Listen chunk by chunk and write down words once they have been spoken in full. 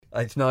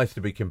It's nice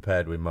to be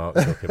compared with Mark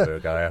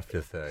Zuckerberg, I have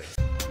to say.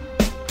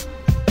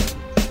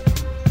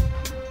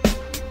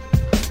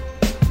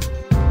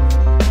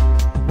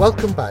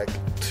 Welcome back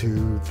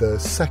to the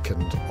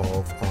second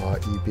of our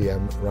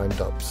EBM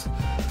roundups.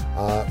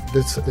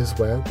 This is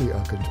where we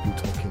are going to be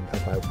talking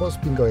about what's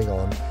been going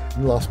on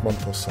in the last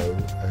month or so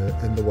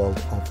in the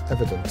world of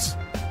evidence.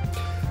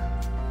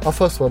 Our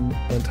first one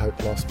went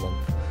out last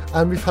month,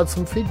 and we've had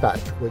some feedback,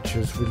 which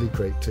is really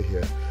great to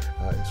hear.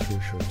 It's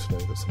reassuring to know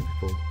that some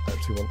people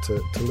actually want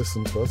to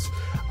listen to us.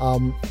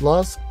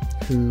 Lars,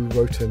 who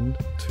wrote in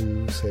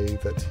to say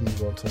that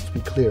he wants us to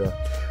be clearer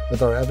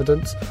with our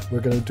evidence,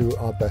 we're going to do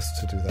our best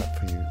to do that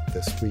for you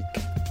this week.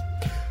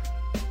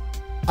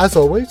 As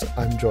always,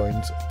 I'm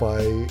joined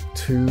by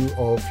two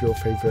of your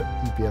favourite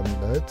EBM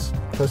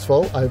nerds. First of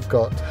all, I've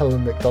got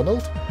Helen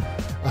McDonald.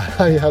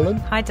 Hi, Helen.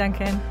 Hi,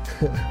 Duncan.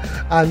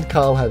 And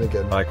Carl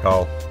Hennigan. Hi,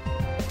 Carl.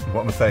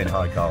 What am I saying?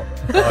 Hi, Carl.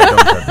 Hi,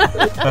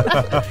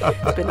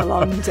 Duncan. It's been a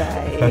long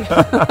day.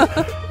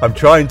 I'm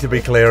trying to be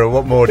clearer.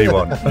 What more do you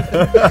want?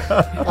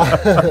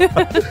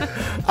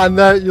 And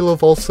there you'll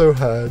have also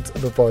heard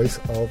the voice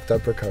of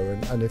Deborah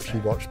Cohen. And if you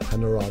watched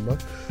Panorama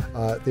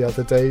the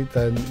other day,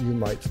 then you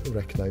might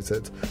recognise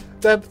it.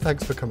 Deb,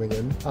 thanks for coming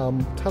in.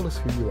 Tell us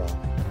who you are.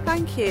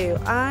 Thank you.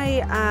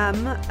 I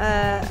am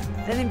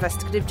an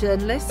investigative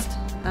journalist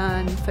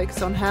and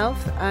focus on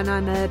health, and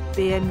I'm a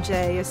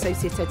BMJ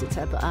associate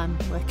editor, but I'm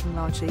working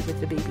largely with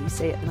the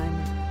BBC at the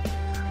moment.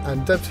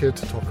 And Deb's here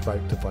to talk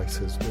about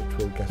devices, which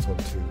we'll get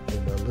onto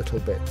in a little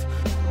bit.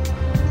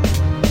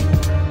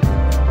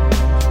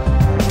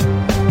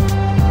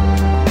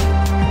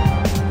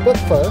 But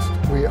first,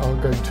 we are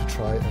going to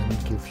try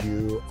and give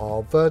you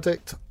our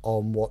verdict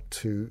on what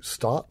to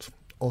start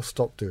or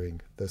stop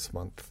doing this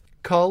month.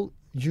 Carl,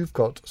 you've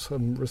got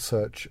some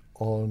research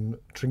on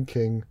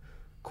drinking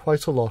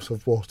quite a lot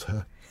of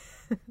water.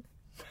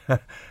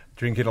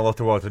 Drinking a lot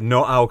of water,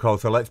 not alcohol,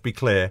 so let's be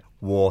clear,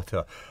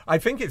 water. I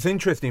think it's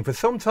interesting. For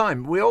some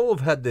time, we all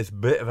have had this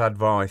bit of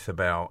advice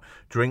about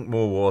drink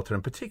more water,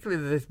 and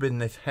particularly there's been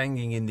this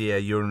hanging in the air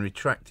urinary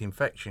tract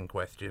infection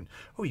question.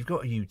 Oh, you've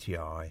got a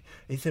UTI.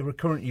 It's a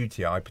recurrent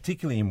UTI,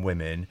 particularly in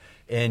women,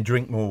 and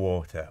drink more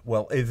water.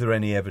 Well, is there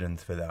any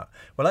evidence for that?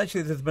 Well,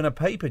 actually, there's been a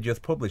paper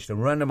just published, a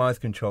randomised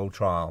controlled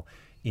trial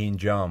in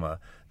JAMA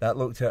that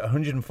looked at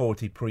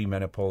 140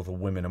 premenopausal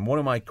women, and one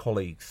of my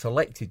colleagues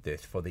selected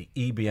this for the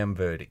EBM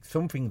verdict.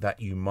 Something that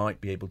you might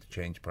be able to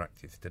change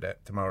practice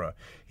tomorrow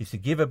is to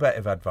give a bit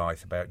of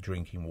advice about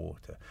drinking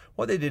water.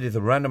 What they did is a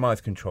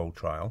randomised controlled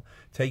trial,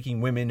 taking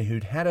women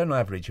who'd had on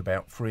average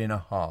about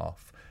 3.5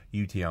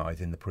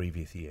 UTIs in the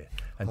previous year,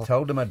 and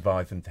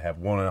advised them to have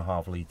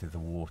 1.5 litres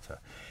of water.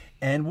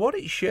 And what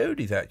it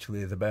showed is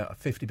actually is about a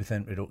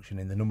 50% reduction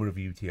in the number of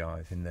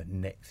UTIs in the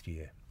next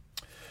year.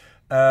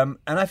 And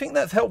I think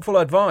that's helpful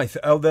advice,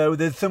 although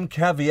there's some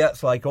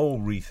caveats, like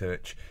all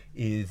research.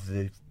 Is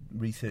the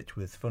research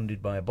was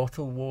funded by a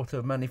bottled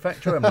water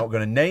manufacturer. I'm not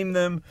going to name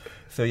them.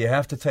 So you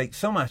have to take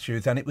some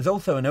attitudes. And it was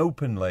also an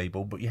open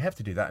label, but you have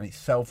to do that, and it's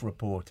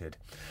self-reported.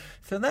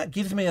 So that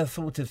gives me a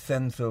sort of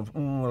sense of a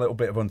little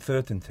bit of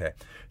uncertainty.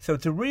 So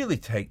to really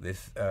take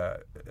this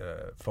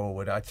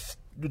forward, I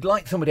would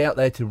like somebody out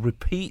there to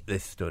repeat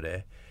this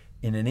study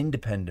in an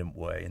independent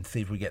way and see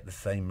if we get the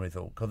same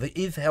result, because it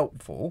is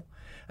helpful.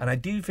 And I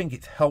do think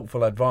it's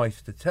helpful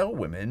advice to tell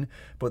women,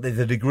 but there's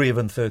a degree of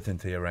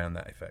uncertainty around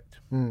that effect.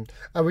 And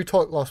we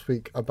talked last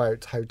week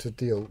about how to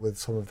deal with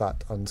some of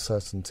that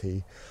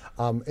uncertainty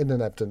in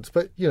an evidence.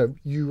 But,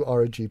 you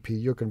are a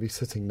GP, you're going to be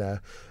sitting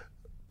there,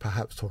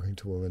 perhaps talking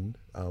to a woman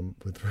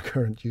with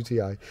recurrent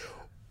UTI.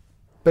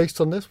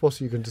 Based on this,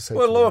 what are you going to say?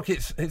 Well, look,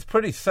 it's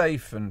pretty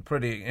safe and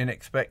pretty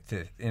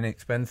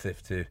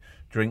inexpensive to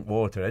drink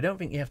water. I don't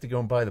think you have to go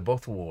and buy the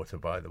bottled water,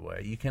 by the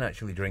way. You can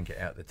actually drink it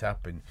out the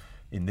tap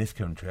in this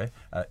country,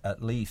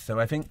 at least. So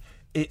I think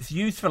it's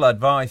useful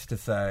advice to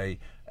say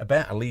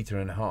about 1.5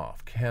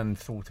 litres can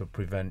sort of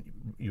prevent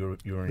your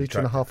urinary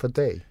tract. 1.5 litres a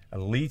day?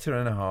 1.5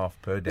 litres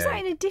per day. Is that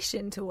in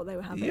addition to what they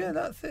were having? Yeah,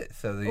 that's it.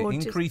 So the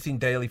increasing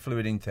daily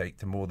fluid intake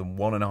to more than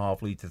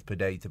 1.5 litres per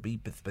day, to be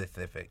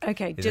specific.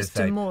 Okay, just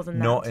to more than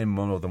that. Not in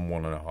more than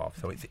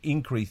 1.5. So it's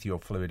increase your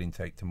fluid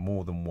intake to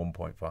more than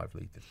 1.5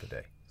 litres per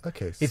day.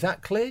 Okay. Is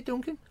that clear,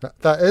 Duncan?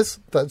 That's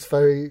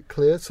very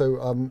clear.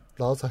 So,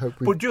 Lars, I hope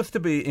we... But just to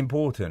be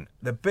important,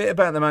 the bit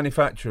about the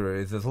manufacturer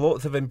is there's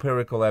lots of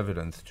empirical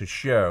evidence to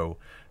show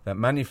that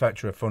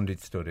manufacturer-funded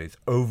studies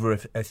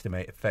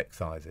overestimate effect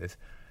sizes,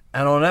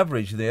 and on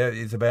average there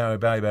is about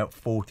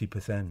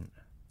 40%.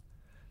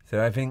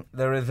 So I think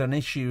there is an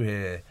issue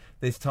here.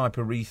 This type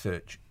of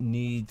research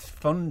needs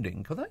funding,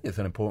 because I think it's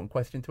an important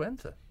question to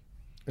answer.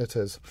 It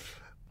is.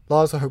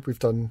 Lars, I hope we've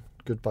done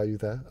good by you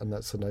there, and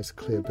that's a nice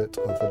clear bit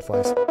of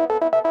advice.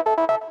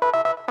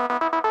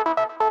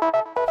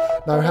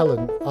 Now,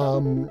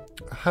 Helen,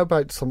 how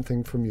about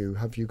something from you?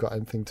 Have you got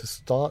anything to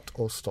start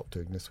or stop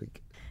doing this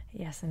week?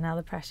 Yes, and now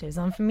the pressure is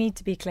on for me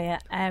to be clear.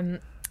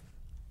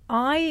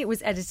 I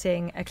was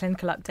editing a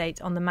clinical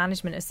update on the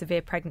management of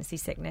severe pregnancy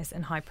sickness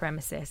and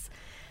hyperemesis,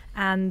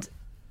 and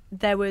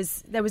there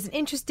was an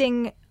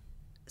interesting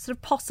sort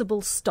of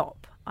possible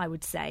stop, I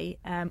would say,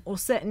 or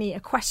certainly a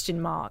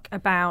question mark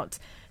about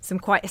some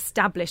quite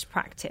established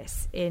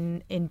practice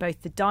in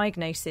both the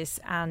diagnosis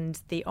and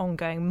the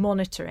ongoing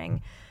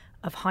monitoring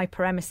of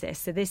hyperemesis.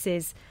 So this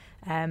is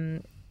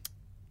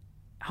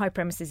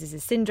hyperemesis is a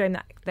syndrome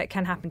that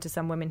can happen to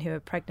some women who are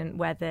pregnant,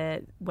 where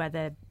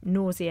the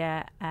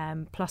nausea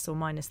plus or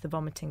minus the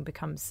vomiting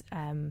becomes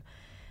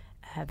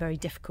very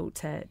difficult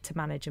to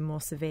manage and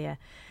more severe.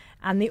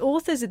 And the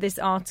authors of this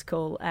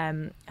article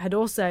had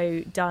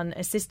also done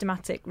a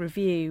systematic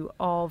review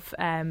of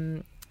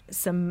some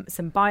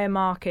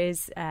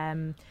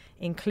biomarkers,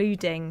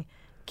 including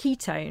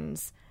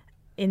ketones,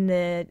 in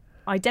the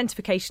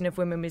identification of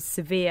women with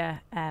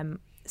severe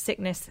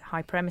sickness,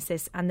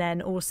 hyperemesis, and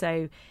then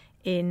also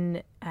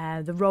in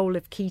the role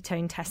of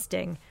ketone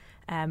testing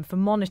for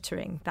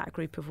monitoring that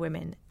group of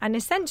women, and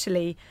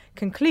essentially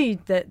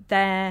conclude that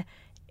there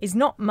is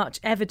not much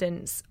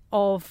evidence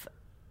of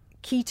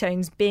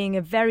ketones being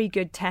a very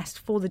good test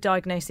for the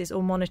diagnosis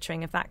or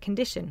monitoring of that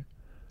condition,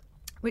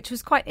 which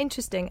was quite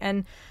interesting.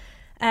 And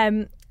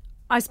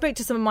I spoke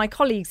to some of my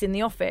colleagues in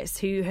the office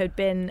who had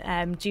been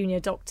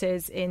junior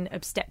doctors in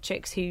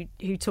obstetrics who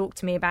talked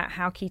to me about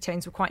how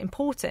ketones were quite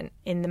important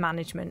in the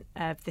management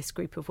of this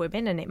group of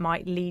women, and it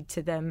might lead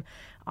to them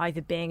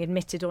either being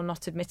admitted or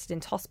not admitted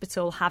into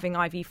hospital, having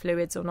IV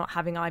fluids or not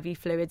having IV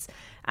fluids,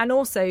 and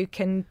also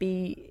can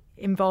be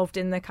involved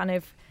in the kind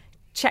of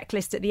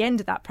checklist at the end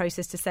of that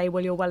process to say,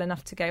 well, you're well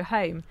enough to go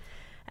home.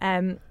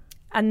 And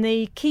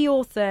the key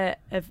author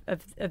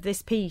of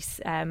this piece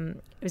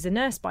was a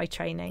nurse by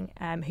training,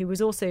 who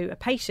was also a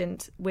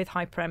patient with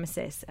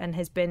hyperemesis and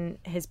has been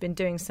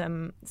doing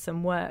some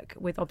work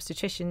with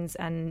obstetricians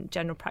and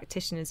general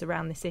practitioners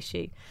around this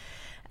issue.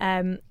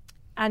 And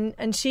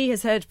she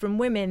has heard from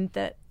women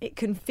that it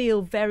can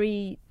feel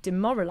very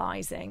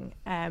demoralising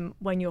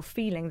when you're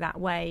feeling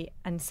that way,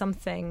 and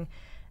something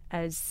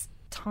as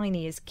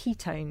tiny as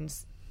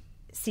ketones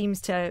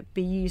seems to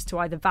be used to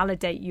either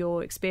validate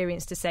your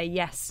experience, to say,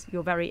 yes,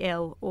 you're very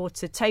ill, or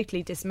to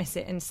totally dismiss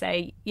it and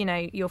say, you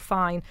know, you're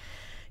fine,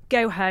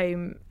 go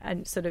home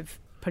and sort of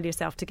pull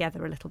yourself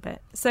together a little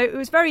bit. So it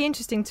was very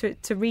interesting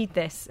to read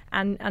this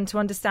and to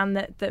understand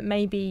that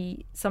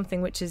maybe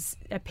something which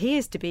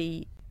appears to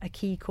be a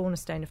key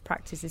cornerstone of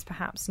practice is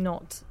perhaps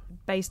not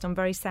based on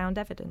very sound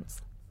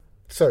evidence.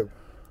 So,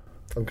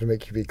 I'm going to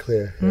make you be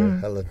clear here,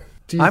 Helen.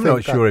 I'm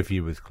not sure if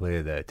you was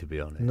clear there, to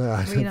be honest. No,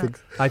 I don't think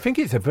so. I think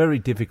it's a very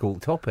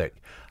difficult topic.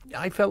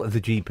 I felt as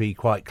a GP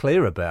quite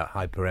clear about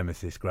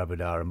hyperemesis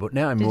gravidarum, but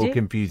now I'm more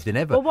confused than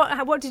ever.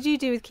 Well, what did you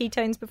do with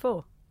ketones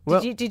before?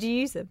 Did you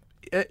use them?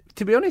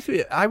 To be honest with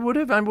you, I would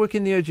have. I'm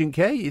working the urgent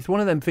care. It's one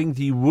of them things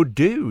you would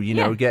do,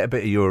 get a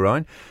bit of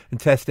urine and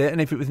test it,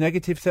 and if it was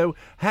negative. So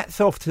hats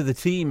off to the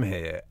team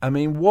here. I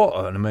mean, what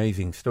an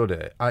amazing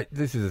study.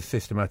 This is a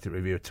systematic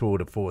review of Tour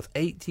de Force,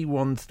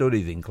 81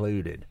 studies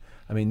included.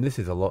 I mean, this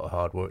is a lot of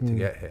hard work to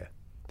get here.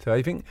 So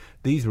I think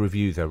these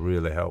reviews are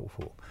really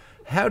helpful.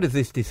 How does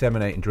this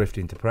disseminate and drift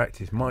into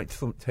practice might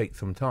take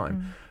some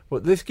time.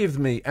 But this gives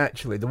me,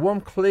 actually, the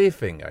one clear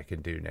thing I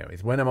can do now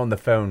is when I'm on the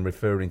phone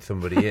referring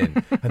somebody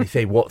in and they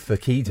say, what's the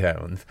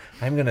ketones?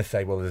 I'm going to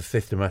say, well, there's a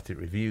systematic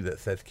review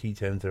that says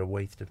ketones are a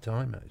waste of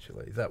time,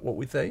 actually. Is that what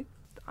we say?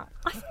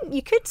 I think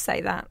you could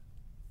say that.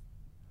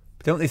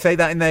 Don't they say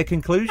that in their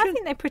conclusion? I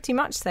think they pretty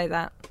much say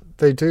that.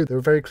 They do. They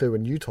were very clear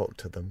when you talked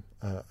to them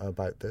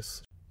about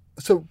this.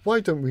 So why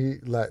don't we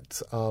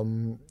let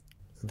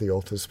the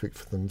authors speak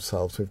for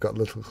themselves? We've got a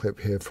little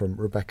clip here from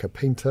Rebecca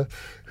Painter,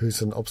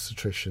 who's an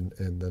obstetrician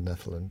in the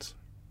Netherlands.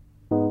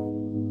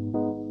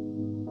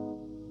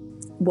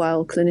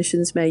 While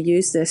clinicians may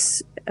use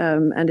this,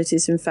 and it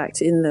is in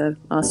fact in the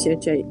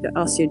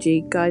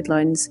RCOG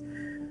guidelines,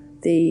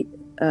 the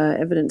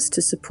evidence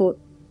to support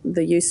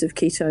the use of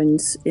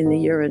ketones in the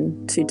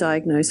urine to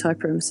diagnose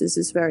hyperemesis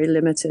is very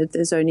limited.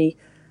 There's only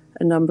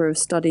a number of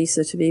studies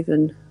that have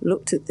even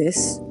looked at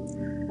this,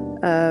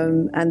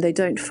 and they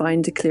don't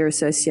find a clear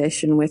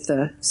association with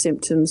the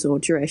symptoms or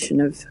duration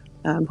of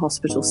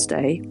hospital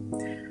stay.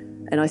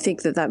 And I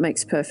think that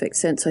makes perfect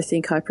sense. I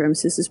think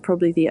hyperemesis is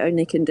probably the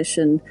only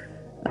condition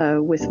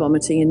with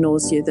vomiting and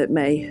nausea that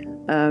may,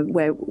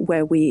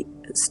 where we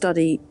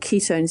study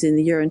ketones in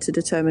the urine to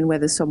determine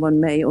whether someone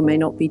may or may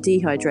not be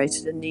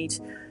dehydrated and need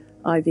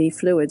IV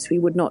fluids. We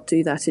would not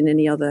do that in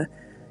any other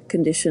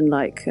condition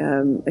like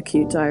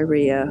acute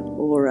diarrhea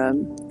or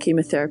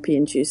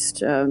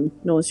chemotherapy-induced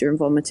nausea and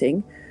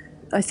vomiting.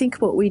 I think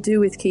what we do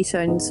with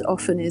ketones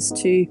often is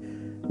to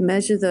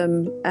measure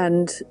them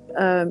and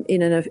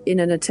in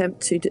an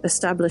attempt to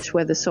establish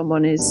whether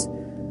someone is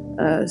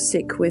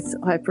sick with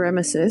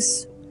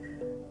hyperemesis,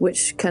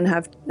 which can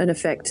have an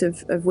effect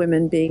of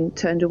women being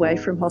turned away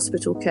from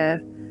hospital care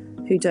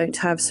who don't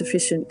have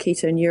sufficient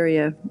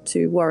ketonuria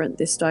to warrant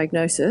this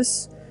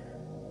diagnosis.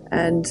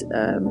 And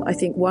I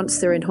think once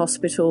they're in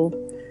hospital,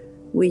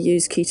 we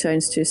use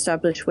ketones to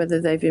establish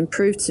whether they've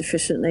improved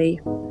sufficiently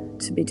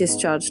to be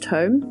discharged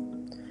home,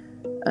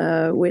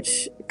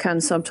 which can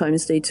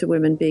sometimes lead to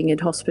women being in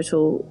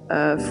hospital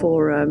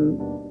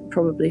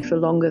probably for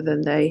longer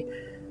than they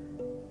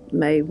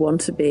may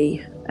want to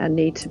be and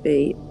need to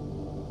be.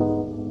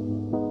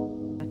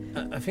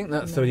 I think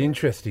that's the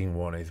interesting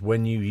one, is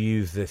when you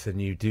use this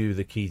and you do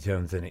the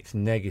ketones and it's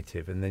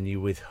negative, and then you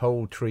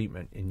withhold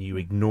treatment and you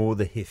ignore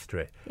the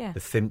history, the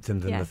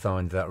symptoms and the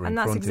signs that are in front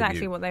of you. And that's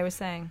exactly what they were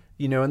saying.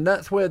 You know, and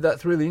that's where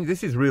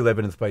this is real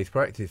evidence-based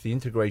practice, the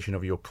integration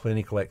of your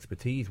clinical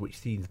expertise, which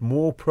seems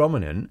more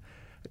prominent,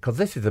 because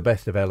this is the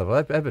best available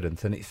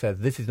evidence, and it says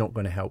this is not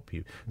going to help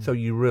you. So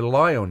you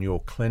rely on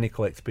your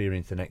clinical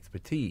experience and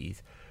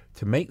expertise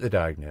to make the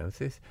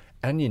diagnosis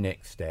and your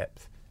next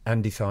steps,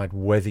 and decide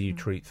whether you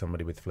treat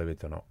somebody with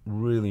fluids or not.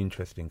 Really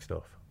interesting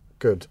stuff.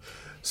 Good.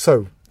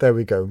 So there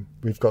we go.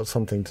 We've got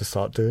something to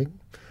start doing,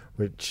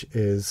 which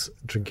is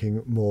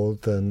drinking more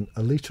than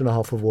 1.5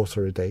 litres of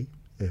water a day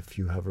if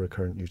you have a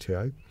recurrent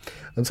UTI,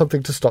 and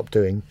something to stop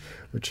doing,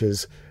 which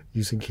is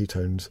using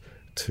ketones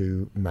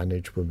to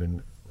manage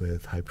women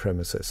with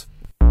hyperemesis.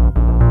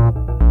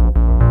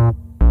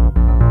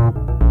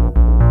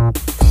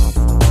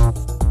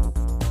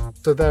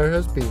 So there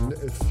has been,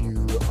 if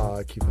you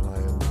keep an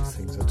eye on these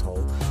things at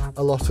all,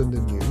 a lot in the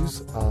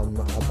news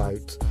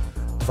about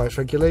device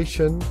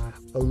regulation,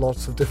 a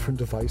lot of different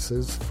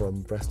devices,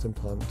 from breast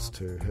implants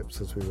to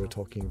hips, as we were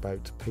talking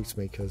about,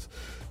 pacemakers,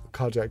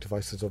 cardiac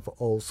devices of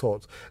all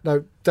sorts.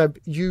 Now, Deb,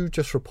 you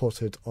just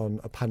reported on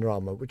a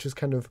panorama, which is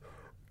kind of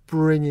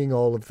bringing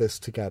all of this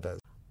together.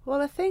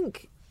 Well, I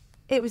think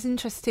it was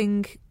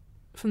interesting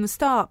from the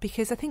start,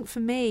 because I think for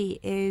me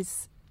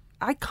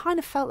I kind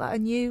of felt that I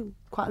knew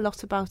quite a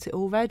lot about it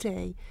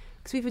already,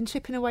 because we've been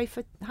chipping away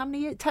for how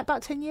many years?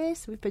 About 10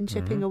 years we've been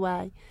chipping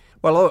away.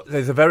 Well, look,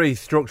 there's a very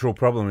structural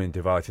problem in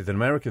devices. In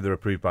America, they're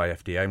approved by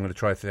FDA. I'm going to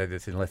try to say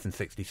this in less than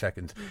 60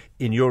 seconds.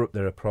 In Europe,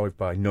 they're approved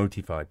by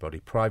notified body,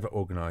 private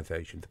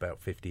organisations, about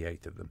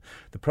 58 of them.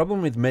 The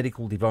problem with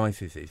medical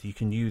devices is you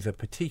can use a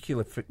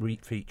particular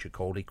feature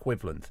called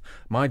equivalence.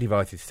 My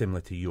device is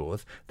similar to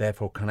yours,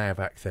 therefore can I have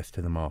access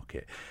to the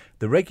market?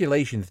 The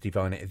regulations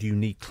define it as you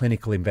need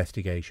clinical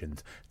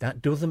investigations.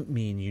 That doesn't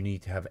mean you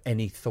need to have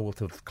any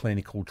sort of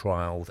clinical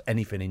trials,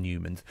 anything in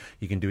humans.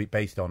 You can do it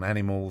based on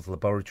animals,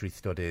 laboratory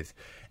studies,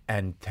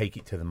 and take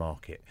it to the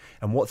market.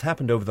 And what's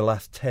happened over the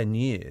last 10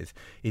 years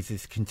is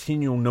this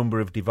continual number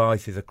of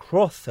devices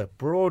across a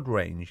broad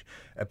range,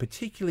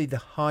 particularly the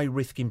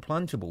high-risk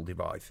implantable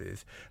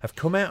devices, have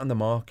come out on the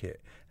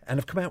market and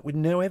have come out with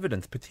no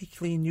evidence,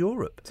 particularly in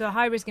Europe. So a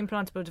high-risk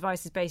implantable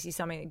device is basically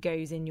something that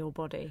goes in your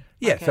body?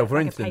 Yeah, like so for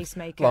like instance, a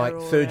pacemaker like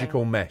or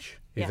surgical mesh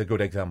is a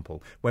good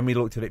example. When we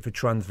looked at it for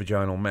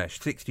transvaginal mesh,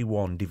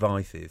 61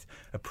 devices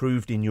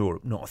approved in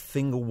Europe, not a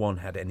single one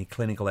had any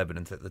clinical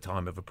evidence at the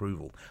time of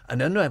approval.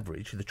 And on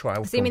average, the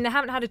trial... So you mean they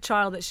haven't had a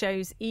trial that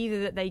shows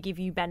either that they give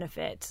you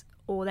benefit,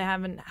 or they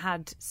haven't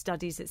had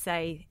studies that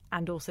say,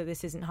 and also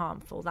this isn't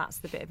harmful? That's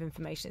the bit of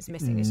information that's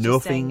missing. It's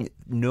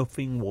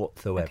nothing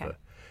whatsoever. Okay.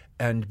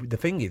 And the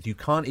thing is, you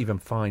can't even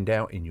find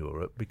out in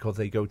Europe because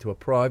they go to a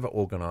private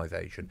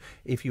organisation.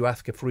 If you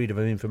ask a freedom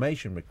of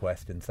information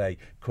request and say,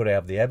 could I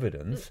have the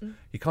evidence,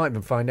 you can't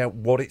even find out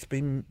what it's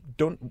been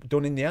done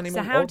in the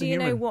animal. So how or do the you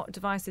human. know what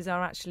devices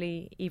are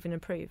actually even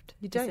approved?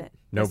 You don't.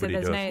 Nobody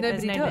does.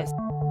 Nobody does.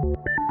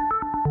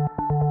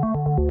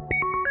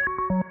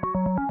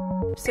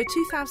 So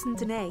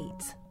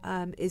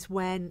 2008 is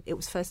when it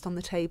was first on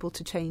the table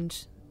to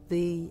change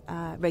the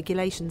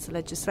regulations, the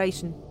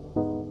legislation.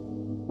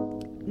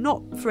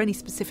 Not for any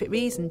specific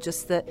reason,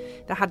 just that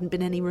there hadn't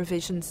been any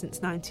revision since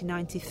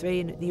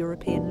 1993, and at the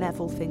European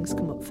level things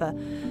come up for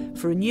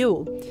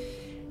renewal.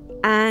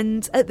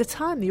 And at the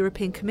time, the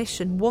European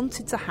Commission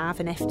wanted to have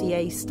an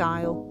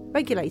FDA-style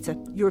regulator,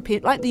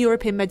 like the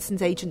European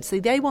Medicines Agency.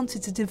 They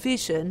wanted a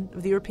division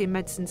of the European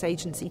Medicines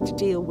Agency to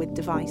deal with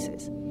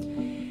devices.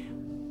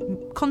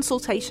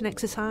 Consultation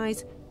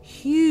exercise,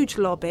 huge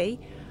lobby,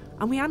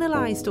 and we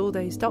analysed all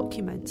those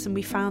documents, and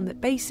we found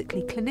that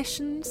basically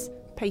clinicians,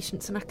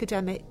 patients and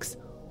academics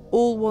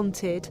all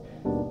wanted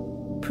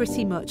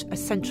pretty much a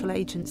central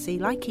agency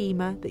like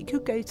EMA that you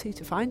could go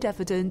to find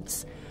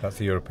evidence. That's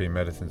the European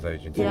Medicines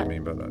Agency, you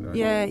mean by that, don't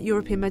you? Yeah,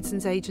 European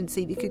Medicines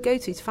Agency that you could go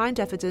to find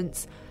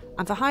evidence,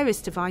 and for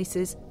high-risk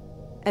devices,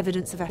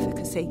 evidence of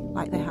efficacy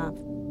like they have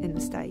in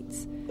the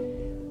States.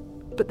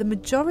 But the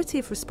majority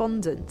of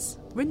respondents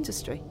were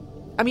industry.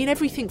 I mean,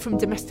 everything from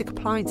domestic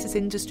appliances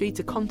industry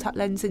to contact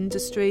lens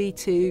industry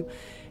to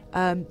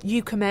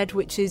Eucomed,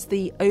 which is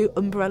the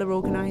umbrella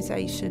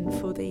organisation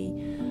for the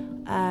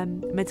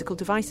medical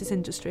devices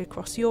industry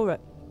across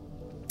Europe.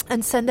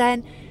 And so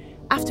then,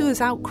 after there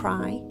was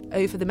outcry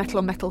over the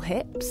metal-on-metal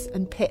hips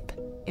and PIP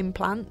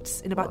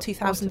implants in about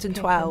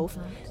 2012,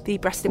 the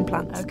breast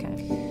implants.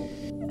 Okay.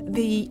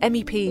 The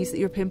MEPs, the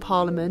European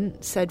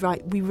Parliament, said,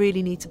 right, we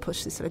really need to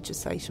push this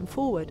legislation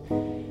forward.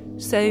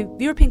 So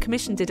the European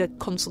Commission did a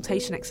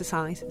consultation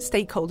exercise,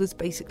 stakeholders,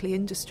 basically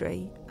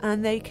industry,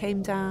 and they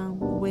came down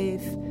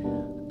with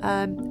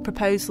a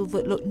proposal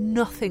that looked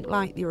nothing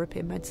like the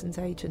European Medicines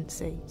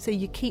Agency. So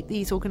you keep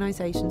these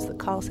organisations that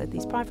Carl said,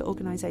 these private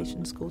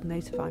organisations called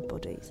notified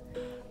bodies.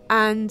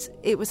 And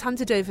it was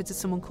handed over to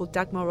someone called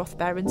Dagmar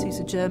Roth-Behrendt, who's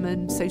a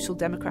German Social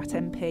Democrat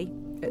MP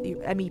at the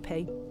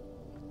MEP.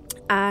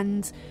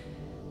 And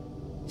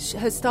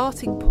her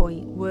starting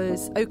point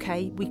was,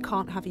 OK, we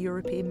can't have a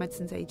European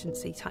Medicines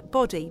Agency type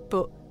body,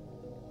 but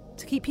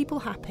to keep people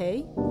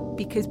happy,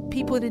 because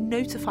people in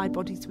notified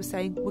bodies were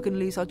saying we're going to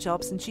lose our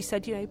jobs. And she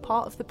said,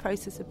 part of the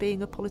process of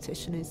being a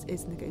politician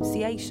is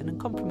negotiation and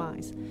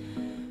compromise.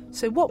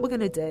 So what we're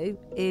going to do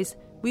is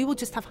we will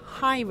just have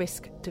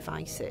high-risk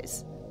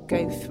devices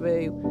go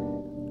through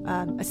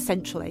a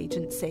central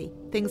agency.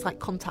 Things like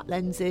contact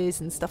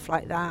lenses and stuff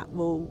like that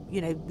will,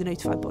 the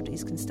notified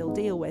bodies can still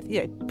deal with,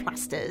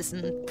 plasters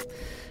and,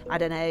 I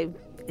don't know,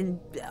 and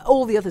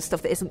all the other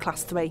stuff that isn't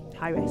class 3,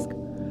 high risk.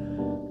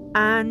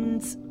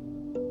 And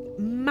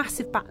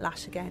massive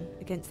backlash again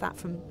against that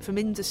from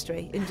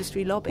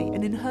industry lobby.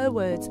 And in her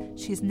words,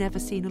 she has never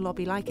seen a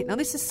lobby like it. Now,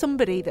 this is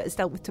somebody that has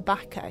dealt with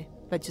tobacco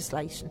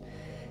legislation,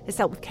 has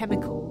dealt with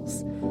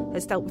chemicals,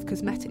 has dealt with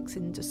cosmetics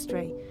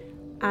industry,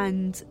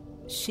 and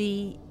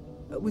she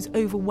was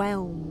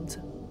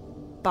overwhelmed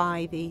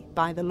by the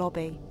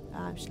lobby.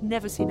 She'd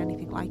never seen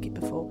anything like it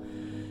before.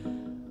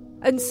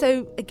 And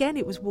so, again,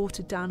 it was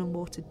watered down.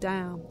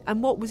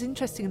 And what was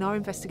interesting in our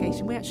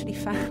investigation, we actually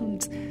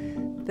found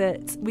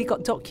that we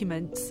got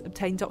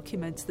obtained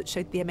documents that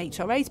showed the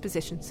MHRA's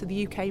position, so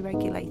the UK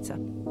regulator.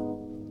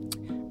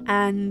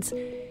 And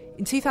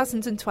in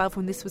 2012,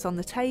 when this was on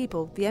the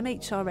table, the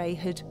MHRA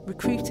had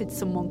recruited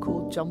someone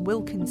called John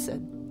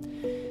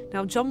Wilkinson.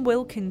 Now, John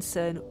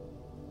Wilkinson,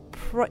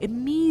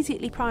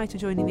 immediately prior to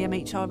joining the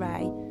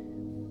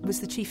MHRA,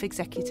 was the chief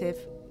executive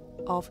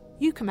of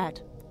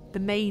Eucomed, the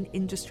main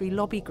industry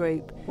lobby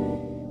group,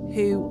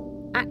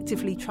 who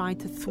actively tried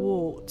to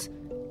thwart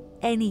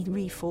any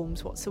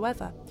reforms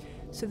whatsoever.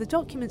 So the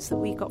documents that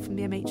we got from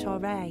the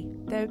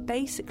MHRA, they're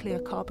basically a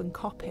carbon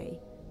copy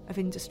of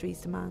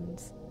industry's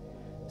demands.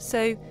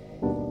 So,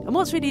 and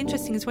what's really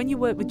interesting is when you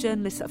work with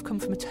journalists that have come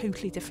from a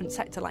totally different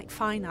sector like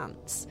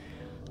finance,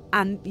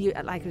 and you,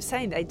 like I was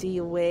saying, they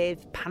deal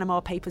with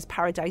Panama Papers,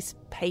 Paradise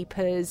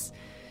Papers,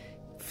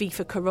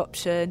 FIFA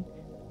corruption,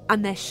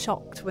 and they're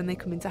shocked when they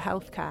come into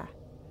healthcare.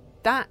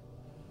 That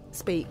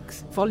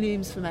speaks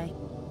volumes for me.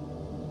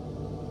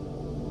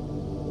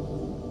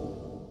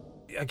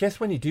 I guess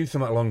when you do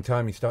something a long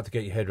time, you start to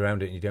get your head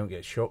around it and you don't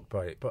get shocked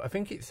by it. But I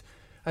think it's,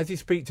 as you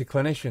speak to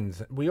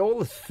clinicians, we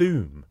all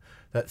assume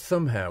that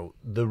somehow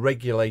the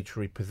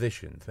regulatory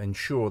positions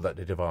ensure that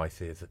the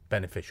device is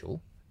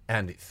beneficial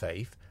and it's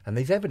safe, and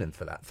there's evidence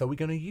for that, so we're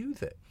going to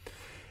use it.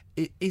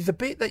 It is a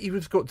bit that you've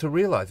just got to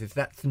realise is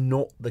that's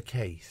not the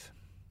case.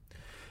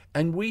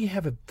 And we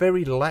have a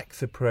very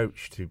lax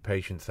approach to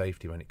patient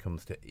safety when it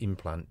comes to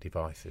implant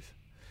devices.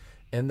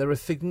 And there are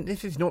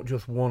this is not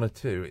just one or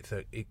two,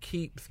 it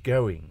keeps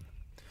going.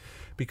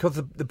 Because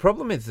the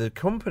problem is the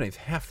companies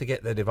have to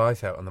get their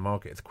device out on the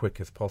market as quick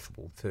as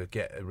possible to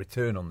get a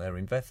return on their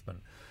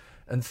investment.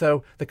 And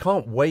so they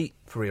can't wait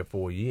 3 or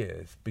 4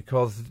 years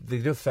because they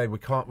just say we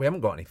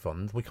haven't got any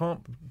funds, we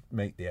can't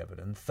make the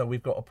evidence, so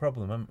we've got a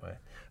problem, haven't we?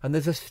 And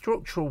there's a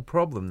structural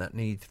problem that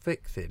needs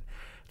fixing.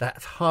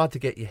 That's hard to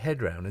get your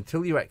head around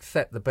until you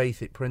accept the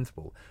basic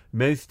principle.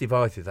 Most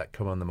devices that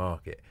come on the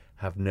market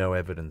have no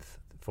evidence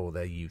for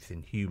their use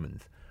in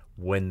humans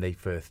when they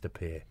first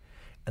appear.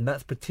 And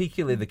that's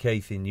particularly the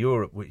case in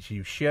Europe, which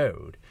you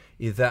showed,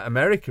 is that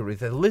America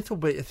is a little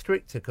bit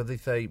stricter because they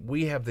say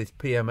we have this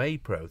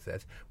PMA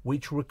process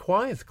which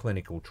requires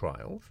clinical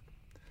trials.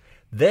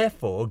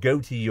 Therefore, go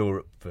to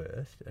Europe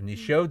first. And you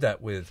showed that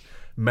with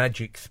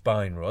Magic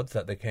spine rods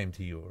that they came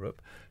to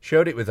Europe.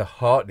 Showed it with a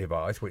heart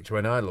device, which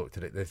when I looked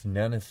at it, this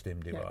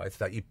NanoStim device,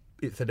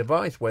 it's a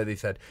device where they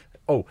said,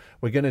 oh,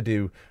 we're going to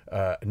do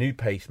new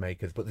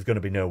pacemakers, but there's going to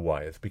be no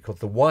wires because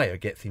the wire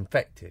gets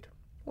infected.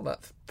 Well,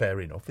 that's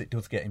fair enough. It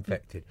does get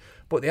infected.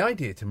 But the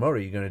idea tomorrow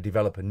you're going to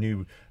develop a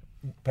new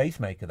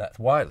pacemaker that's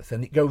wireless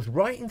and it goes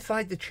right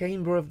inside the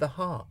chamber of the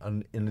heart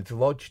and it's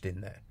lodged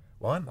in there.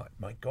 Well, I'm like,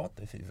 my God,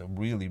 this is a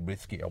really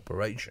risky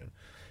operation.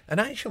 And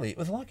actually, it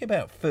was like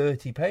about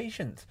 30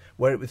 patients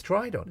where it was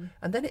tried on.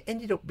 And then it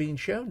ended up being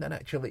shown that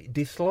actually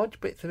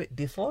bits of it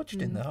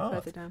dislodged in the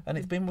heart. And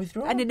it's been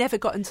withdrawn. And it never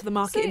got into the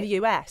market in the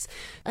US.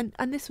 And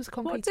this was a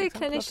concrete example.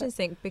 What do clinicians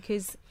think?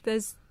 Because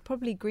there's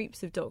probably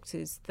groups of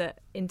doctors that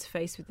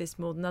interface with this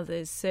more than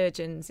others,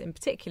 surgeons in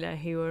particular,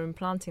 who are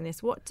implanting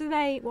this. What's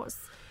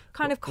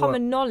kind of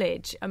common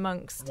knowledge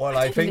amongst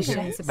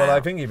clinicians about? Well,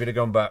 I think if you'd have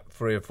gone back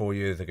 3 or 4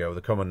 years ago,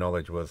 the common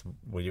knowledge was,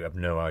 well, you have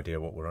no idea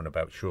what we're on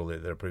about. Surely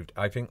they're approved.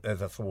 I think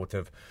there's a sort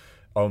of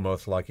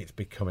almost like it's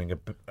becoming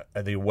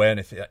the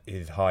awareness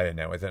is higher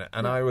now, isn't it?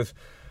 And I was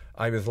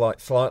like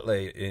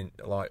slightly in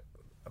like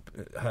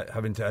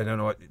having to, I don't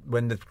know,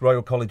 when the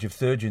Royal College of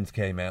Surgeons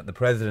came out, the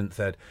president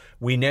said,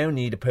 we now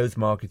need a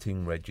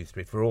post-marketing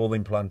registry for all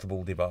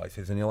implantable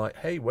devices. And you're like,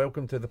 hey,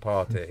 welcome to the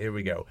party. Here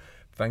we go.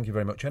 Thank you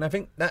very much. And I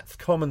think that's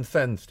common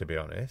sense, to be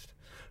honest.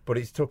 But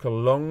it's took a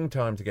long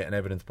time to get an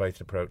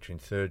evidence-based approach in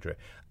surgery.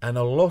 And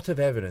a lot of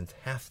evidence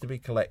has to be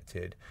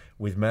collected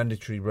with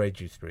mandatory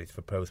registries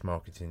for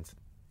post-marketing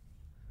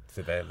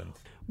surveillance.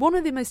 One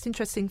of the most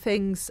interesting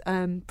things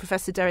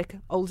Professor Derek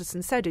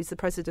Alderson said, who's the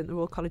president of the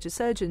Royal College of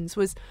Surgeons,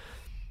 was,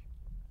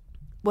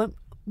 well,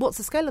 what's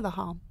the scale of the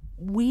harm?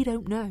 we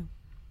don't know.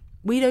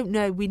 We don't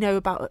know. We know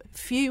about a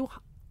few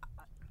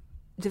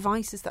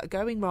devices that are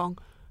going wrong.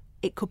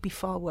 It could be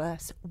far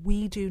worse.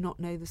 We do not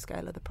know the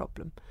scale of the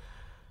problem.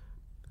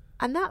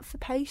 And that for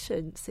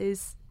patients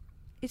is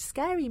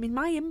scary. I mean,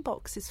 my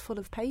inbox is full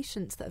of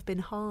patients that have been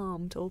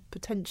harmed or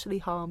potentially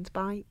harmed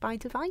by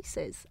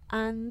devices.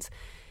 And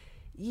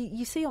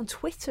you see on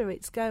Twitter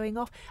it's going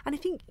off. And I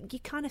think you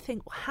kind of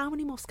think, well, how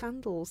many more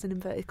scandals, in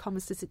inverted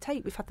commas, does it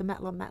take? We've had the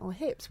metal on metal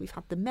hips. We've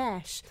had the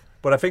mesh.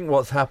 But I think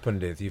what's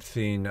happened is you've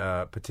seen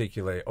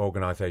particularly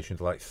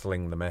organisations like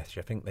Sling the Mesh.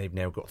 I think they've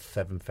now got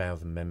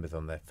 7,000 members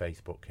on their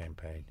Facebook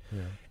campaign.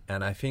 Yeah.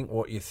 And I think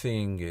what you're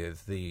seeing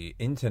is the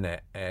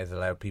internet has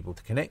allowed people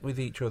to connect with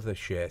each other,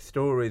 share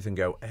stories and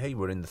go, hey,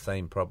 we're in the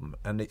same problem.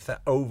 And it's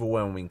that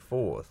overwhelming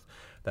force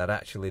that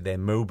actually they're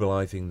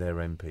mobilising their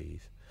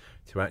MPs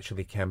to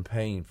actually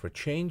campaign for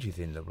changes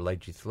in the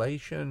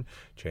legislation,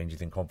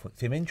 changes in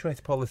conflicts of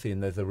interest policy,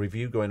 and there's a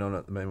review going on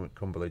at the moment,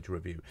 Cumberledge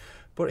Review.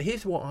 But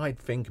here's what I'd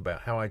think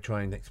about how I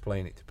try and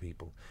explain it to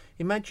people.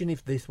 Imagine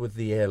if this was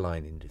the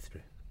airline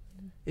industry.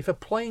 If a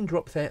plane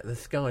drops out of the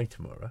sky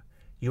tomorrow,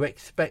 you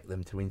expect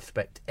them to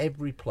inspect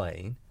every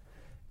plane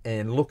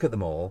and look at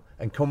them all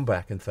and come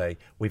back and say,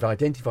 we've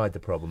identified the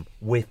problem,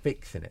 we're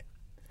fixing it.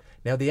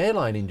 Now, the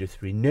airline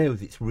industry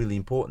knows it's really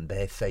important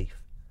they're safe.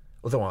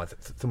 Otherwise,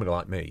 somebody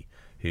like me,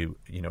 who,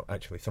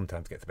 actually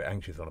sometimes gets a bit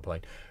anxious on a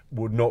plane,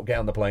 would not get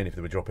on the plane if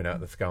they were dropping out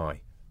of the sky.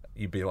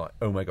 You'd be like,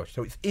 oh my gosh.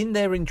 So it's in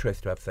their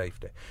interest to have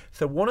safety.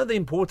 So one of the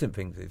important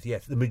things is,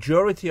 yes, the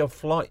majority of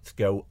flights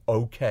go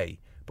okay,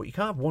 but you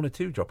can't have one or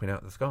two dropping out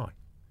of the sky.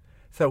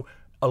 So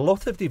a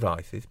lot of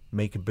devices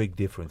make a big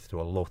difference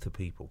to a lot of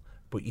people,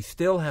 but you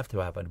still have to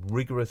have a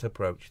rigorous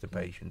approach to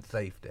patient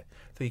safety.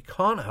 So you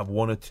can't have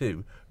one or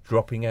two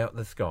dropping out of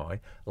the sky,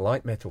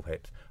 like metal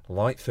hips,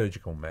 like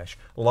surgical mesh,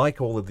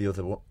 like all of the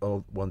other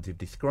ones you've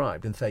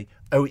described, and say,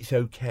 oh, it's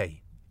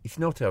okay. It's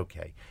not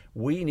okay.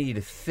 We need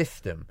a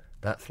system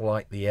that's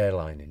like the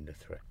airline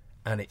industry,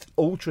 and it's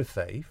ultra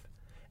safe,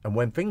 and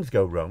when things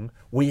go wrong,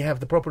 we have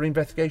the proper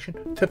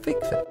investigation to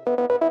fix it.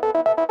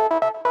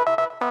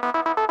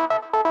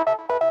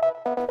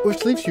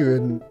 Which leaves you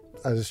in,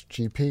 as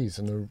GPs,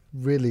 in a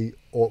really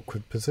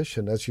awkward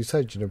position. As you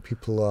said,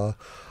 people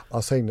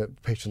are saying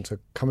that patients are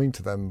coming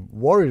to them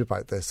worried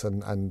about this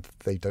and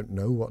they don't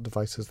know what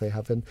devices they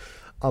have in.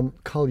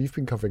 Carl, you've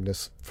been covering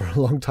this for a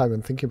long time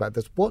and thinking about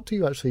this. What do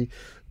you actually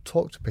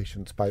talk to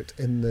patients about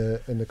in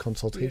the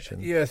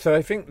consultation? Yeah, so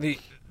I think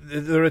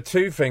there are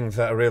two things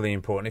that are really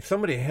important. If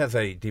somebody has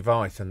a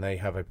device and they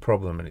have a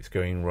problem and it's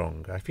going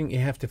wrong, I think you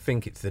have to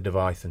think it's the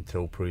device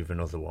until proven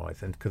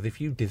otherwise. And because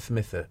if you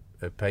dismiss a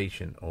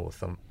patient or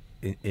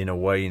in a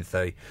way and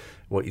say,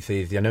 what you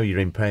see is, I know you're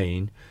in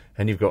pain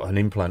and you've got an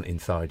implant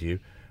inside you,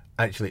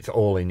 actually it's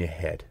all in your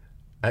head.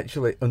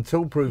 Actually,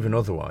 until proven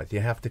otherwise, you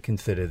have to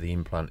consider the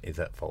implant is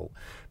at fault,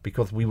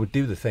 because we would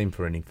do the same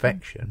for an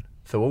infection.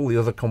 So all the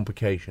other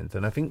complications,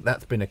 and I think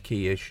that's been a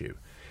key issue,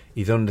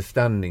 is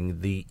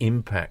understanding the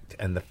impact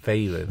and the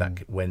failure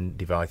that when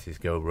devices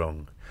go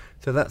wrong.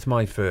 So that's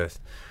my first.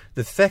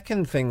 The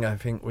second thing I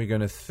think we're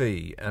going to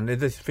see, and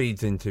this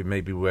feeds into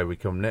maybe where we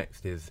come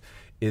next, is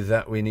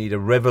that we need a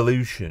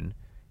revolution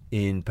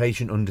in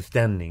patient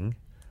understanding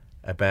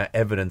about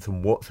evidence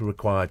and what's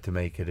required to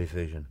make a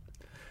decision.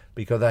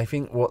 Because I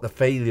think what the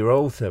failure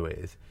also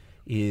is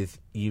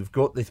you've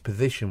got this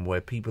position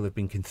where people have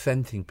been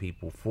consenting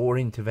people for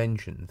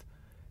interventions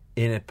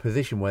in a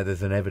position where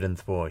there's an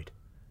evidence void.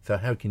 So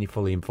how can you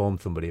fully inform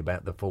somebody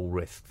about the full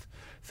risks?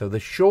 So the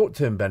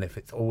short-term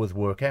benefits always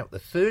work out. The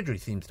surgery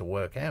seems to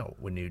work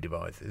out with new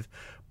devices,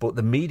 but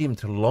the medium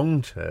to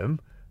long-term,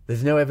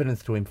 there's no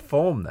evidence to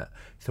inform that.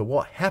 So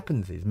what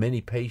happens is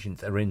many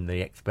patients are in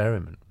the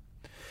experiment.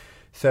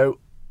 So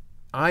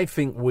I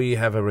think we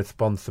have a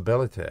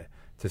responsibility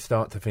to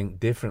start to think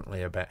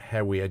differently about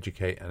how we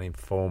educate and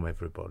inform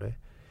everybody.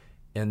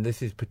 And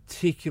this is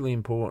particularly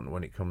important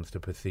when it comes to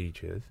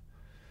procedures.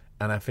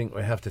 And I think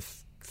we have to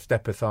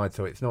step aside,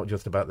 so it's not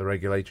just about the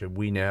regulator.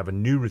 We now have a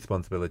new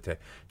responsibility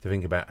to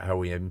think about how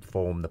we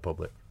inform the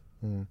public.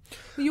 Well,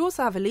 you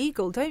also have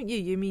illegal, don't you?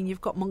 You mean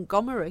you've got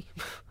Montgomery.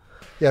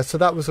 Yeah, so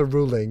that was a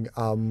ruling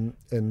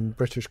in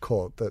British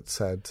court that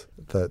said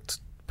that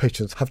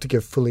patients have to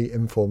give fully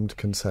informed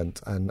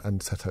consent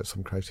and set out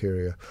some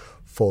criteria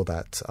for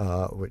that,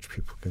 which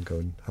people can go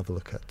and have a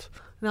look at.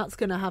 And that's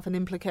going to have an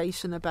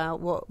implication about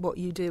what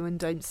you do and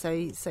don't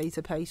say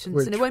to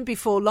patients. And it won't be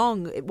for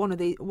long,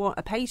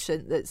 a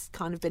patient that's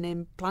kind of been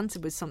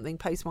implanted with something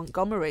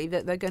post-Montgomery,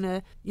 that they're going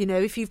to,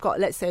 if you've got,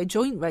 let's say, a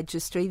joint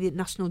registry, the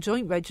National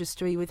Joint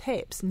Registry with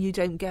hips, and you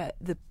don't get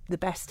the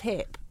best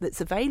hip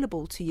that's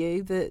available to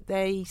you, that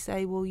they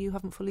say, well, you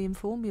haven't fully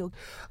informed me.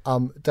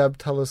 Deb,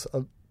 tell us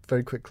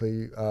very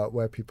quickly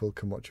where people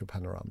can watch your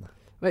panorama.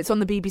 Well, it's on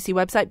the BBC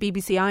website,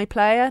 BBC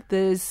iPlayer.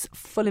 There's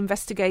full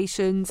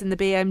investigations in the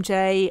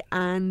BMJ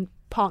and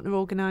partner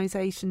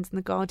organisations in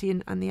The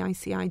Guardian and the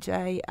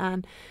ICIJ.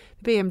 And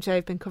the BMJ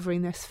have been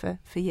covering this for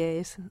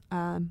years,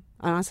 and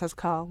as has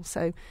Carl.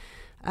 So,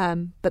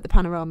 but the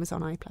panorama's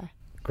on iPlayer.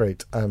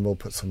 Great, and we'll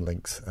put some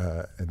links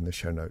in the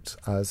show notes,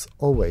 as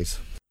always.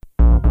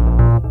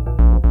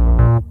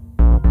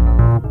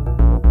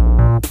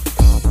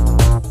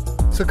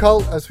 So,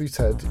 Carl, as we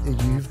said,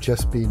 you've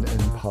just been in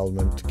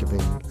Parliament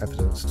giving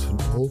evidence to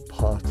an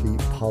all-party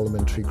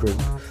parliamentary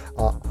group.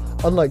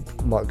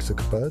 Unlike Mark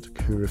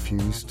Zuckerberg, who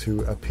refused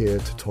to appear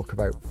to talk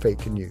about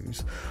fake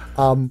news,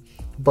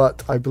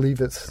 but I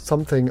believe it's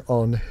something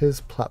on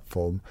his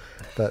platform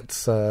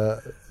that's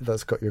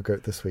got your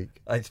goat this week.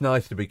 It's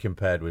nice to be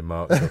compared with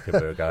Mark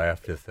Zuckerberg, I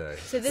have to say.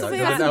 So this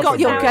hasn't got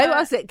your goat,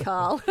 has it,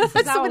 Carl?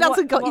 Something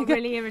else got your goat. What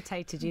really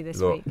irritated you this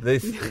week?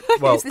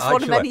 Is this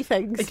one of many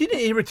things? It didn't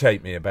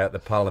irritate me about the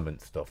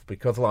Parliament stuff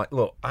because,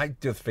 look, I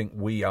just think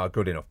we are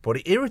good enough. But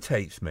it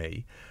irritates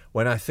me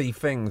when I see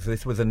things.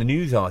 This was a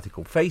news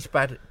article.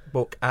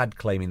 Facebook ad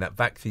claiming that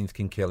vaccines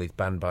can kill is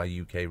banned by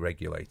a UK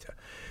regulator.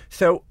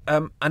 So,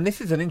 and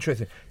this is an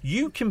interesting.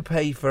 You can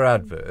pay for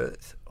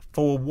adverts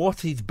for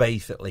what is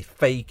basically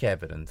fake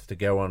evidence to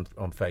go on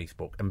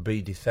Facebook and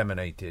be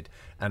disseminated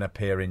and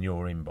appear in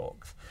your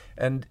inbox.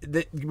 And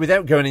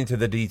without going into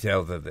the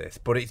details of this,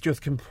 but it's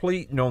just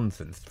complete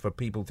nonsense for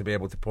people to be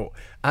able to put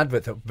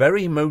adverts at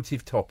very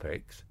emotive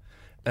topics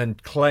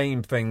and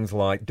claim things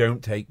like,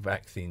 don't take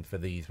vaccines for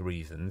these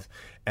reasons,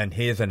 and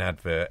here's an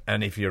advert,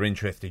 and if you're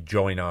interested,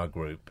 join our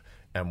group,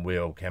 and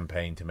we'll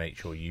campaign to make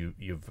sure you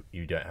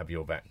don't have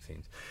your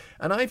vaccines.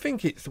 And I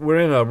think we're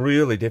in a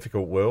really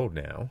difficult world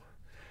now,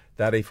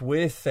 that if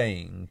we're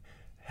saying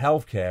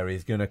healthcare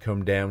is going to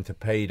come down to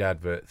paid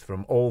adverts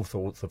from all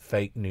sorts of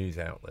fake news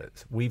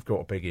outlets, we've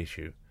got a big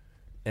issue.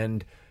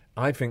 And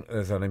I think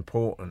there's an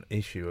important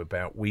issue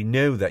about, we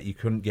know that you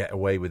couldn't get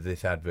away with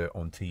this advert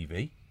on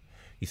TV.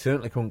 You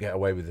certainly couldn't get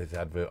away with this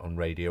advert on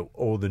radio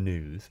or the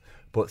news,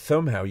 but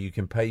somehow you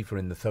can pay for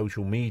in the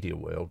social media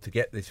world to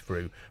get this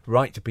through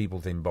right to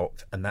people's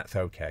inbox, and that's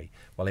okay.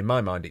 Well, in my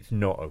mind, it's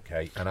not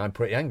okay, and I'm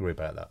pretty angry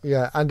about that.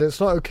 Yeah, and it's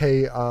not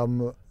okay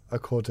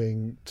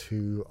according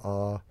to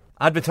our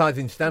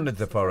Advertising Standards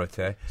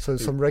Authority. So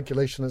some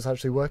regulation is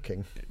actually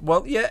working.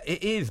 Well, yeah,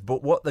 it is,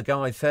 but what the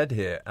guy said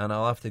here, and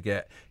I'll have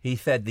to he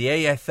said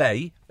the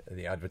ASA,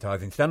 the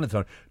Advertising Standards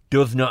Authority,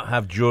 does not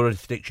have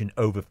jurisdiction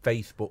over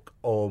Facebook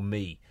or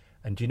me.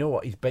 And do you know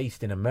what? He's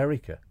based in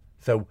America.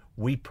 So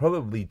we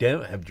probably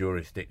don't have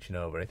jurisdiction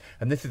over it.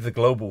 And this is a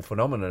global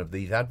phenomenon of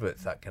these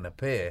adverts that can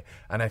appear.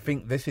 And I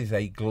think this is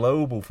a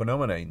global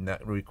phenomenon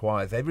that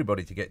requires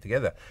everybody to get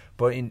together.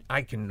 But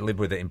I can live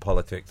with it in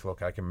politics.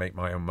 Look, I can make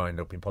my own mind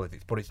up in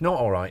politics. But it's not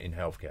all right in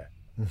healthcare.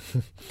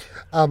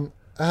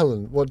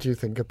 Helen, what do you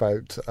think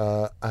about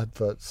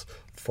adverts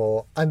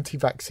for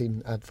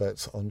anti-vaccine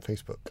adverts on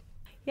Facebook?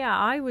 Yeah,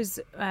 I was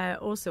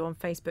also on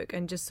Facebook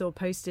and just saw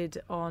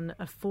posted on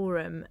a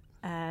forum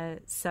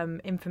some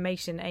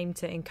information aimed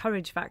to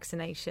encourage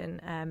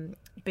vaccination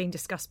being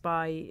discussed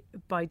by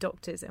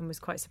doctors, and was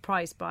quite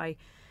surprised by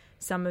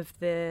some of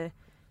the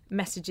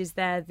messages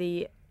there,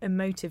 the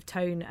emotive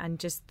tone and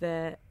just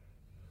the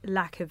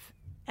lack of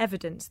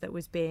evidence that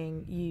was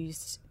being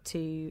used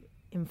to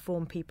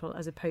inform people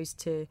as opposed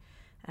to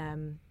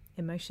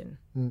emotion.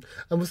 And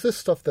was this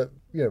stuff that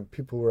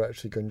people were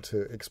actually going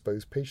to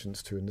expose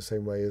patients to in the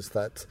same way as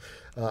that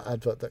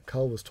advert that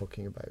Carl was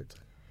talking about?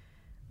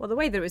 Well, the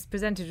way that it was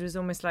presented was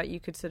almost like you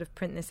could sort of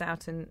print this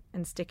out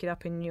and stick it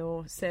up in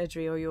your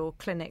surgery or your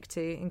clinic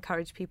to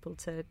encourage people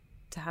to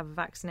have a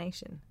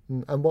vaccination.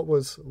 And what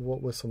were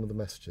some of the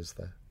messages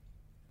there?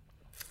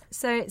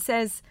 So it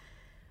says,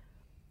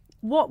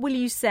 what will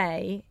you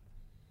say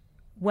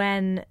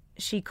when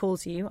she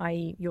calls you,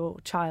 i.e.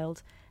 your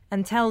child,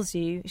 and tells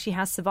you she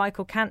has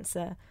cervical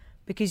cancer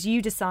because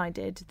you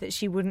decided that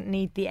she wouldn't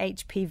need the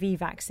HPV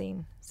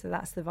vaccine? So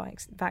that's the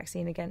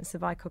vaccine against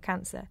cervical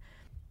cancer.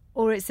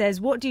 Or it says,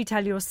 what do you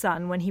tell your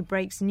son when he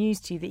breaks news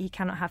to you that he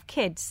cannot have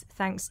kids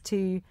thanks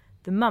to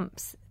the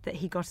mumps that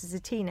he got as a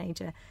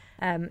teenager?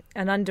 And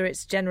under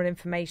its general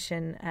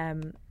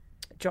information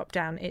drop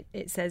down,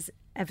 it says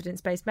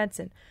evidence-based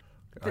medicine.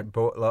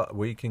 But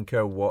we can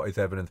go what is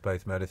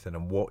evidence-based medicine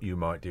and what you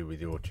might do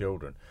with your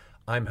children.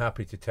 I'm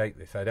happy to take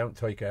this. I don't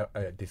take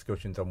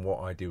discussions on what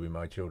I do with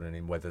my children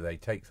and whether they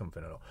take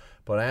something or not.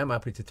 But I am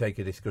happy to take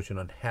a discussion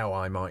on how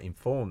I might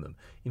inform them.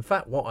 In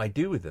fact, what I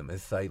do with them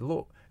is say,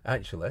 look,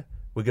 actually,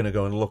 we're going to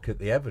go and look at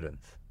the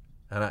evidence.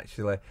 And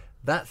actually,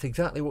 that's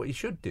exactly what you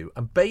should do.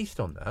 And based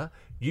on that,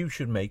 you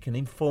should make an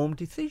informed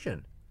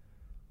decision.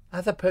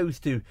 As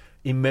opposed to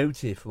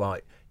emotive,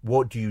 like,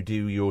 what do you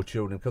do with your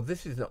children?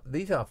 Because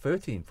these are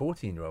 13,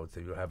 14-year-olds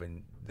who are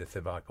having the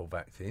cervical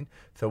vaccine.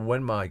 So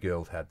when my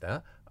girls had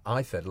that,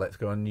 I said,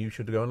 you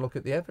should go and look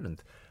at the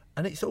evidence.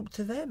 And it's up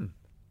to them.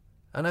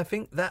 And I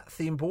think that's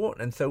the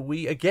important. And so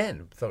we,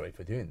 again, sorry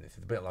for doing this,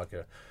 it's a bit like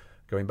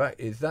going back,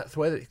 that's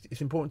where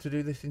it's important to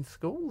do this in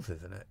schools,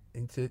 isn't it?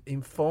 Into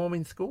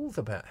informing schools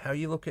about how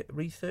you look at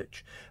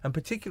research. And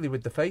particularly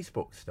with the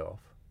Facebook stuff,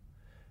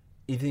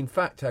 is, in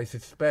fact, I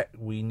suspect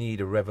we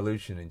need a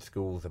revolution in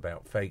schools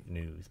about fake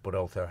news, but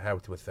also how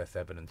to assess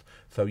evidence,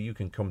 so you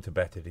can come to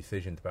better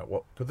decisions about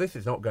what... Because this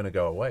is not going to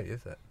go away,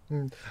 is it?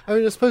 I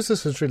mean, I suppose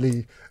this is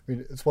really... I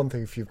mean, it's one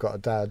thing if you've got a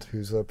dad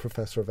who's a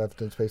professor of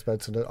evidence-based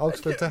medicine at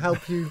Oxford to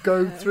help you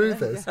go through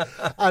this,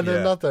 and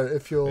another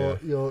if you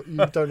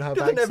don't have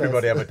Doesn't access.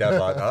 everybody have a dad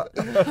like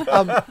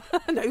that?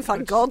 No,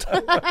 thank God.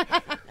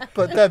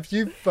 But Dev,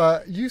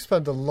 you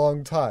spend a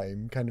long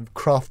time kind of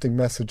crafting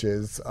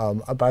messages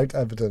about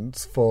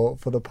evidence for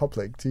the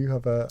public. Do you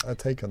have a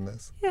take on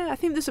this? Yeah, I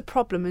think there's a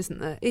problem, isn't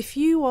there? If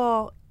you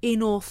are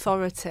in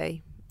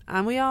authority,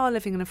 and we are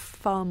living in a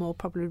far more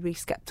probably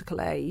sceptical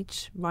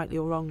age, rightly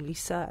or wrongly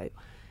so,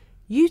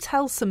 you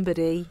tell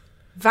somebody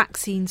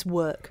vaccines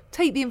work.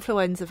 Take the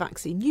influenza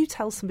vaccine. You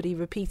tell somebody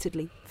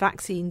repeatedly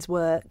vaccines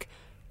work,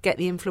 get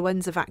the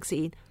influenza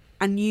vaccine,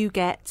 and you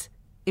get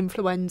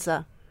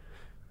influenza.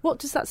 What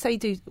does that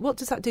do? What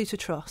does that do to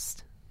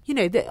trust? You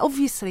know,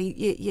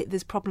 obviously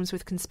there's problems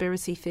with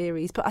conspiracy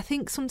theories, but I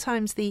think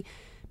sometimes the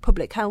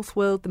public health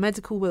world, the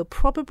medical world,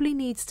 probably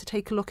needs to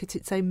take a look at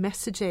its own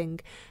messaging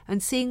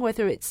and seeing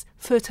whether it's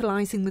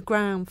fertilising the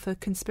ground for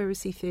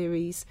conspiracy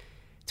theories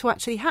to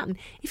actually happen.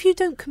 If you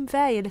don't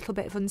convey a little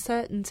bit of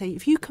uncertainty,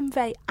 if you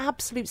convey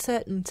absolute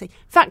certainty,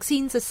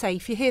 vaccines are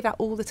safe, you hear that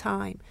all the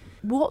time.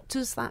 What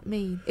does that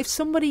mean? If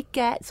somebody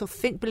gets or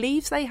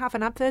believes they have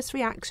an adverse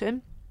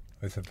reaction...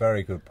 It's a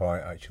very good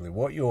point, actually.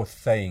 What you're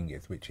saying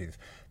is, which is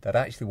that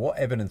actually what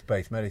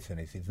evidence-based medicine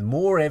is the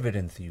more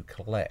evidence you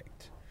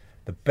collect,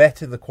 the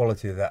better the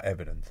quality of that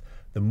evidence,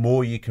 the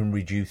more you can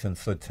reduce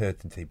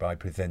uncertainty by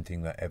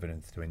presenting that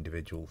evidence to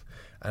individuals.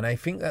 And I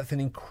think that's an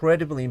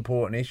incredibly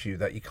important issue,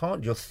 that you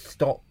can't just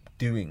stop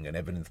doing an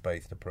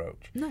evidence-based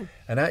approach. No.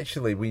 And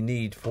actually we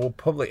need, for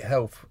public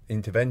health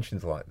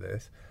interventions like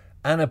this,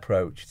 an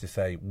approach to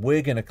say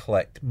we're going to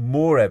collect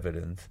more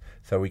evidence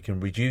so we can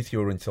reduce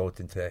your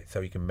uncertainty,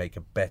 so you can make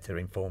a better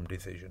informed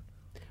decision.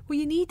 Well,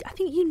 you need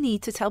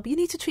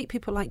to treat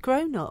people like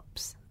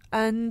grown-ups.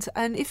 And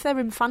if they're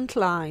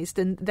infantilised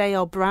and they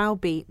are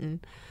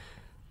browbeaten,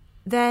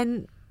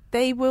 then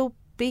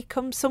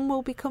some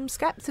will become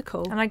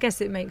sceptical. And I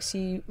guess it makes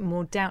you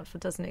more doubtful,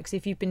 doesn't it? Because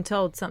if you've been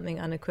told something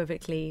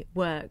unequivocally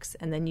works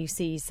and then you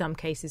see some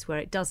cases where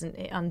it doesn't,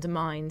 it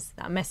undermines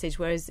that message.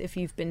 Whereas if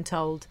you've been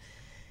told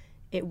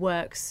it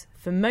works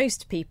for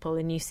most people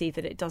and you see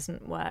that it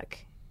doesn't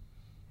work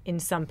in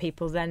some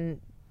people, then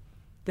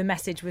the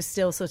message was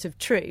still sort of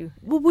true.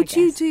 Well, would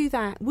you do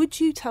that? Would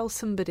you tell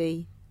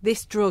somebody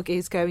this drug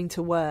is going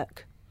to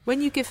work? When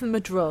you give them a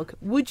drug,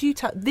 would you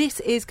tell this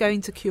is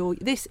going to cure,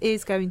 this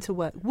is going to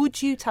work?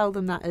 Would you tell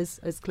them that as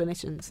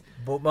clinicians?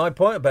 But my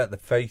point about the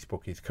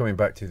Facebook is coming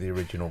back to the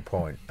original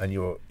point,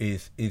 and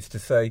is to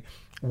say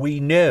we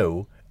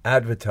know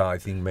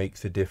advertising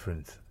makes a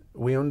difference.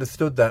 We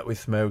understood that with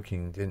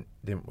smoking,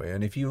 didn't we?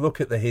 And if you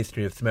look at the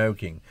history of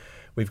smoking,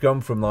 we've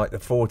gone from like the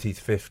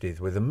 40s, 50s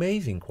with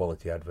amazing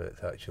quality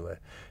adverts actually,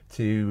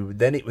 to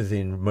then it was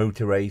in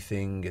motor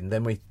racing, and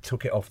then we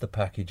took it off the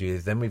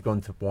packages, then we've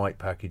gone to white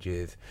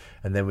packages,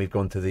 and then we've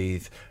gone to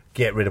these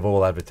get rid of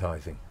all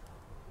advertising.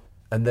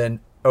 And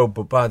then,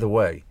 but by the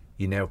way,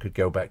 you now could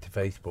go back to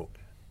Facebook.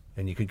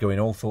 And you could go in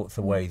all sorts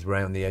of ways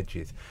round the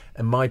edges.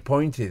 And my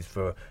point is,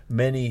 for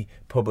many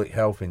public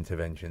health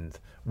interventions,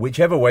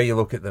 whichever way you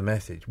look at the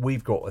message,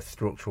 we've got a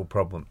structural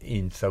problem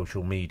in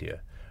social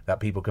media,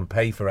 that people can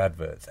pay for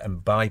adverts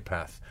and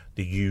bypass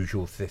the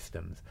usual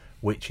systems,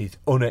 which is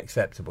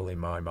unacceptable in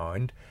my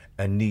mind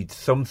and needs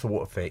some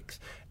sort of fix.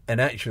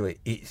 And actually,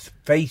 it's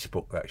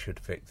Facebook that should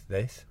fix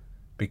this,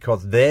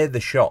 because they're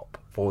the shop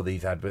for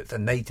these adverts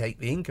and they take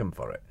the income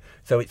for it.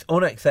 So it's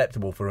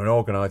unacceptable for an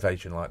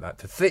organisation like that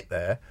to sit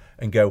there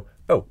and go,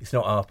 oh, it's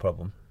not our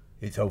problem,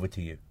 it's over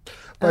to you.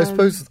 But I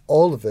suppose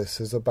all of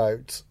this is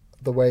about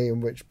the way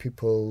in which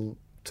people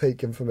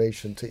take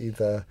information to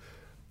either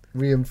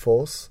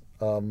reinforce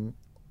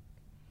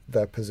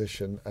their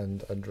position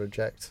and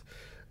reject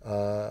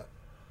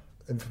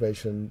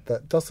information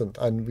that doesn't.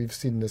 And we've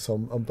seen this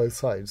on both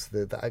sides,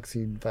 the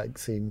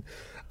vaccine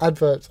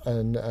advert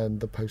and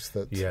the post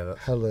that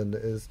Helen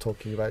is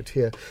talking about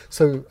here.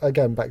 So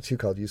again, back to you,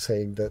 Carl, you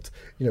saying that,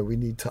 you know, we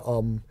need to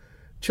arm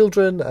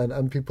children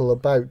and people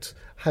about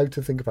how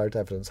to think about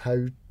evidence,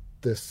 how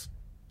this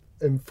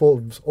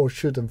informs or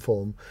should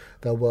inform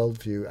their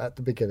worldview at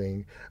the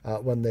beginning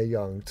when they're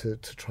young, to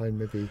try and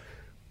maybe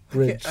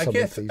bridge some of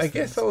these things. I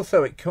guess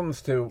also it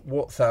comes to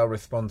what's our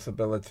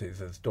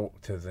responsibilities as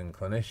doctors and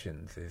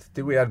clinicians. Is,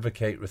 do we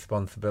advocate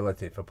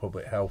responsibility for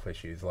public health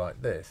issues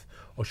like this,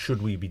 or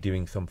should we be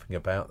doing something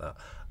about that?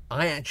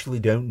 I actually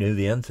don't know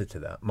the answer to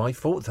that. My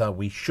thoughts are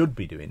we should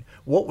be doing.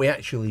 What we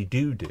actually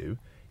do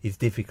is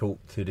difficult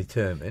to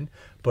determine,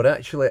 but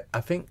actually I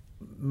think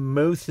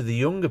most of the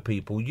younger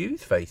people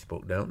use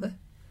Facebook, don't they?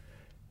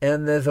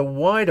 And there's a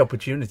wide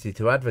opportunity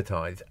to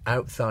advertise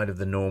outside of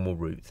the normal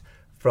routes,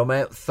 from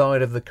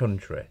outside of the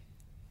country,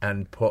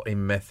 and put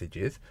in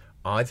messages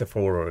either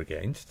for or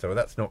against, so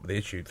that's not the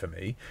issue for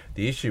me.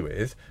 The issue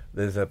is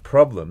there's a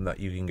problem that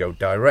you can go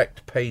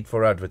direct paid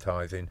for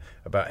advertising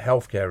about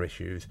healthcare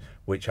issues,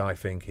 which I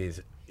think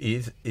is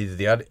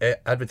the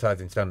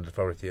Advertising Standards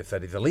Authority has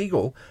said is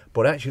illegal,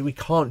 but actually we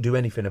can't do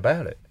anything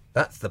about it.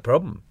 That's the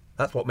problem.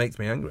 That's what makes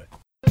me angry.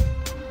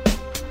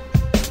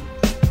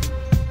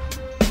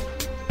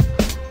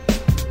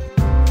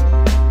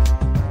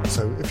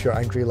 So if you're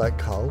angry like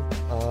Carl,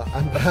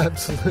 and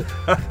perhaps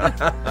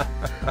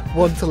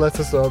want to let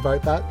us know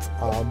about that,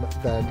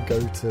 then go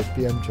to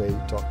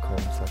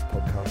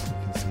bmj.com/podcast. You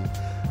can see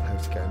how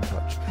to get in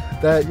touch.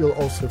 There you'll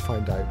also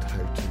find out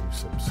how to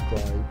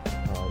subscribe.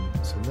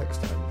 So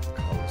next time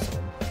Carl's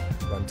on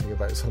ranting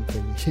about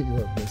something, you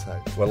won't miss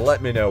out. Well,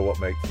 let me know what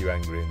makes you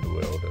angry in the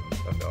world,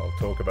 and I'll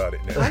talk about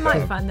it next time. I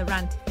might find the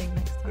ranty thing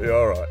next time. Yeah,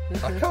 all right.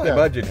 I can't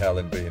imagine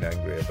Helen being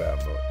angry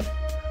about much.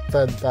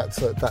 Then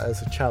that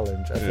is a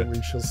challenge. I think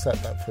we shall set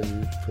that for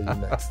you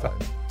next time.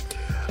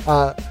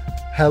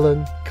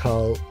 Helen,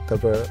 Carl,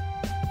 Deborah,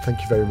 thank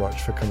you very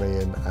much for coming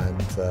in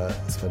and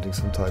spending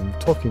some time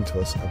talking to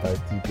us about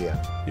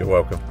EBM. You're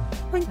welcome.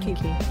 Thank you.